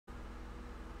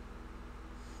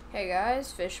Hey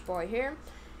guys, Fishboy here,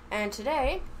 and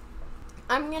today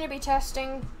I'm going to be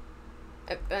testing,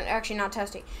 actually not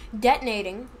testing,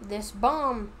 detonating this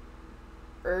bomber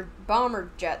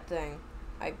jet thing.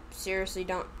 I seriously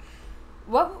don't,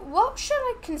 what should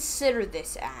I consider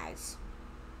this as?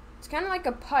 It's kind of like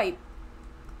a pipe,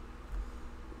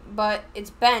 but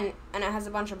it's bent and it has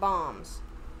a bunch of bombs.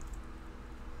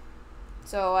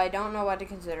 So I don't know what to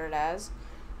consider it as.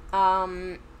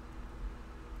 I'm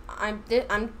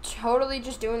totally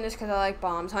just doing this because I like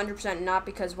bombs. 100% not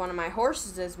because one of my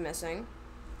horses is missing.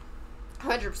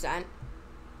 100%.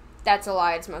 That's a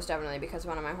lie. It's most definitely because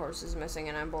one of my horses is missing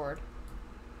and I'm bored.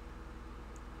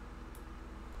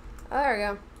 Oh, there we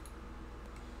go.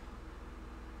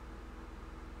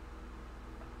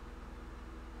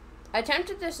 I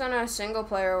attempted this on a single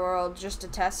player world just to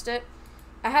test it.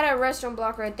 I had a redstone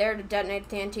block right there to detonate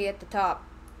TNT at the top.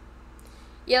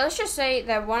 Yeah, let's just say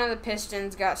that one of the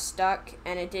pistons got stuck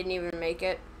and it didn't even make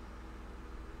it.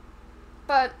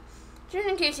 But just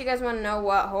in case you guys want to know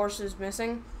what horse is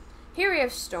missing, here we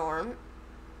have Storm.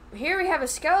 Here we have a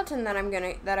skeleton that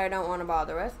I don't want to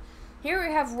bother with. Here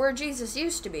we have where Jesus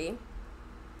used to be.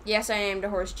 Yes, I named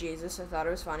a horse Jesus. I thought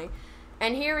it was funny.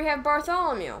 And here we have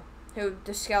Bartholomew, who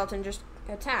the skeleton just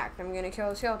attacked. I'm gonna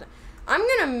kill the skeleton. I'm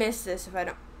gonna miss this if I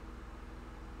don't.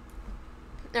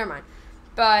 Never mind.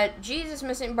 But Jesus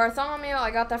missing Bartholomew,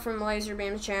 I got that from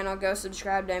Laserbeam's channel. Go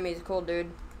subscribe to him. He's a cool dude.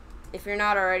 If you're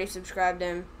not already subscribed to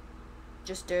him,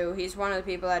 just do. He's one of the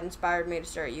people that inspired me to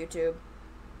start YouTube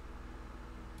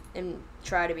and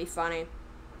try to be funny.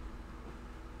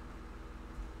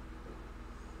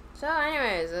 So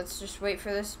anyways, let's just wait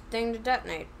for this thing to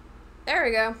detonate. There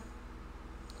we go.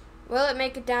 Will it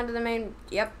make it down to the main?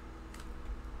 Yep.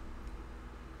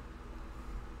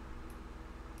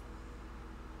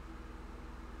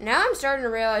 Now I'm starting to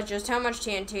realize just how much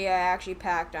TNT I actually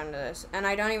packed onto this. And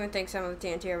I don't even think some of the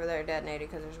TNT over there detonated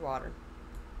because there's water.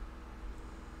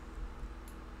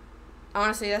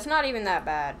 Honestly, that's not even that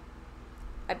bad.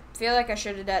 I feel like I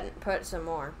should have put some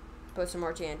more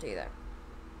TNT there.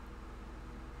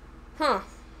 Huh.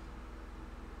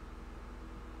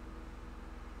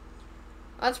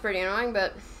 That's pretty annoying,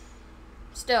 but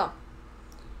still.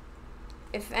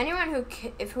 If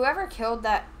whoever killed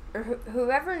that, or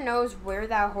whoever knows where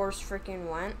that horse freaking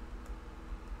went,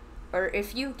 or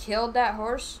if you killed that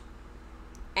horse,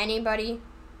 anybody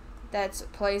that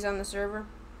plays on the server.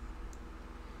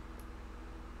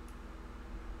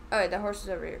 Oh wait, the horse is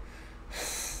over here.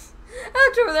 I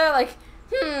looked over there like,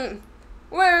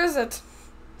 where is it?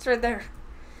 It's right there.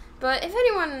 But if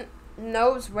anyone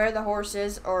knows where the horse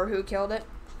is or who killed it,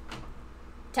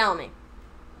 tell me.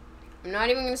 I'm not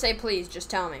even going to say please, just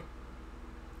tell me.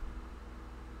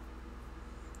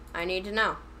 I need to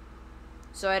know,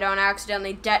 so I don't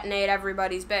accidentally detonate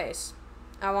everybody's base.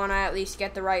 I want to at least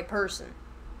get the right person.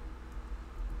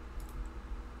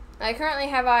 I currently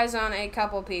have eyes on a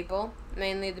couple people,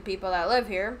 mainly the people that live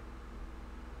here.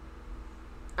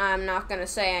 I'm not going to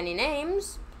say any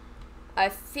names. I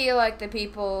feel like the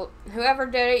people, whoever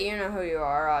did it, you know who you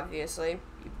are, obviously.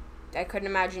 I couldn't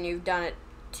imagine you've done it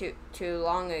too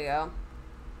long ago.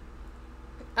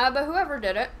 But whoever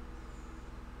did it,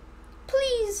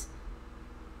 please,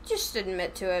 just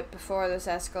admit to it before this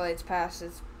escalates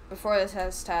before this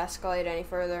has to escalate any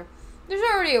further. There's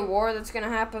already a war that's going to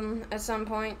happen at some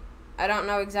point. I don't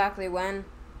know exactly when.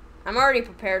 I'm already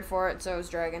prepared for it, so is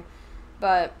Dragon.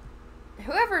 But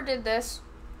whoever did this,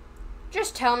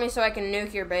 just tell me so I can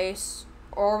nuke your base,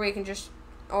 or we can just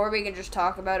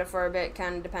talk about it for a bit,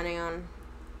 kind of depending on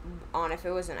if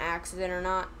it was an accident or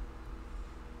not.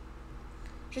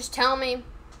 Just tell me,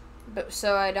 but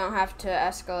so I don't have to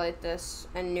escalate this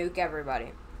and nuke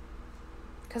everybody.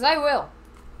 'Cause I will.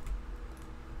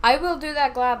 I will do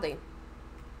that gladly.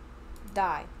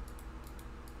 Die.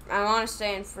 I want to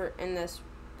stay in this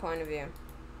point of view.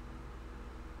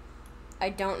 I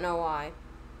don't know why.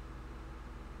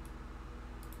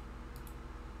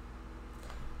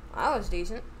 That was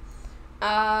decent.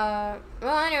 Well,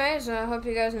 anyways, I hope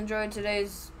you guys enjoyed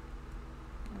today's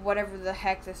whatever the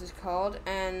heck this is called,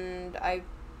 and I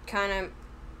kind of,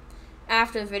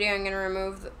 after the video, I'm going to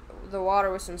remove the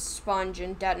water with some sponge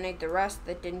and detonate the rest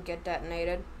that didn't get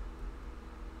detonated.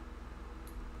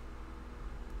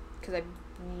 Because I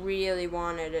really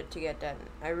wanted it to get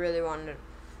detonated. I really wanted it.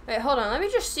 Wait, hold on. Let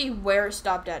me just see where it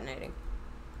stopped detonating.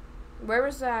 Where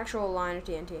was the actual line of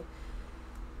TNT?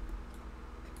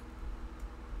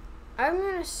 I'm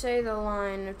going to say the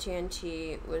line of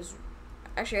TNT was...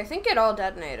 Actually, I think it all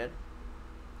detonated.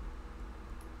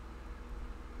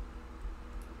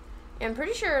 I'm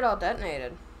pretty sure it all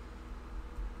detonated.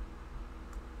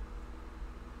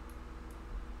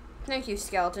 Thank you,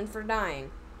 skeleton, for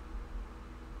dying.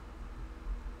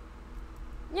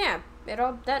 Yeah, it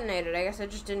all detonated. I guess I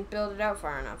just didn't build it out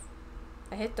far enough.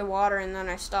 I hit the water and then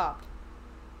I stopped.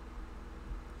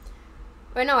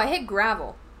 Wait, no, I hit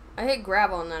gravel. I hit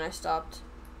gravel and then I stopped.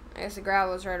 I guess the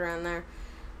gravel was right around there.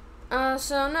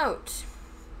 So note.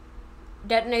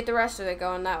 Detonate the rest of it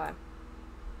going that way.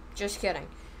 Just kidding.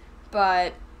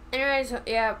 But, anyways,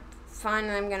 yeah, fine,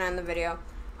 I'm gonna end the video.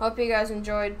 Hope you guys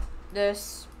enjoyed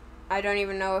this. I don't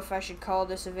even know if I should call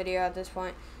this a video at this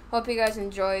point. Hope you guys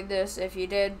enjoyed this. If you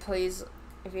did, please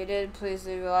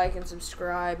leave a like and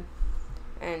subscribe.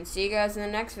 And see you guys in the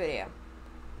next video.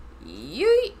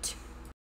 Yeet!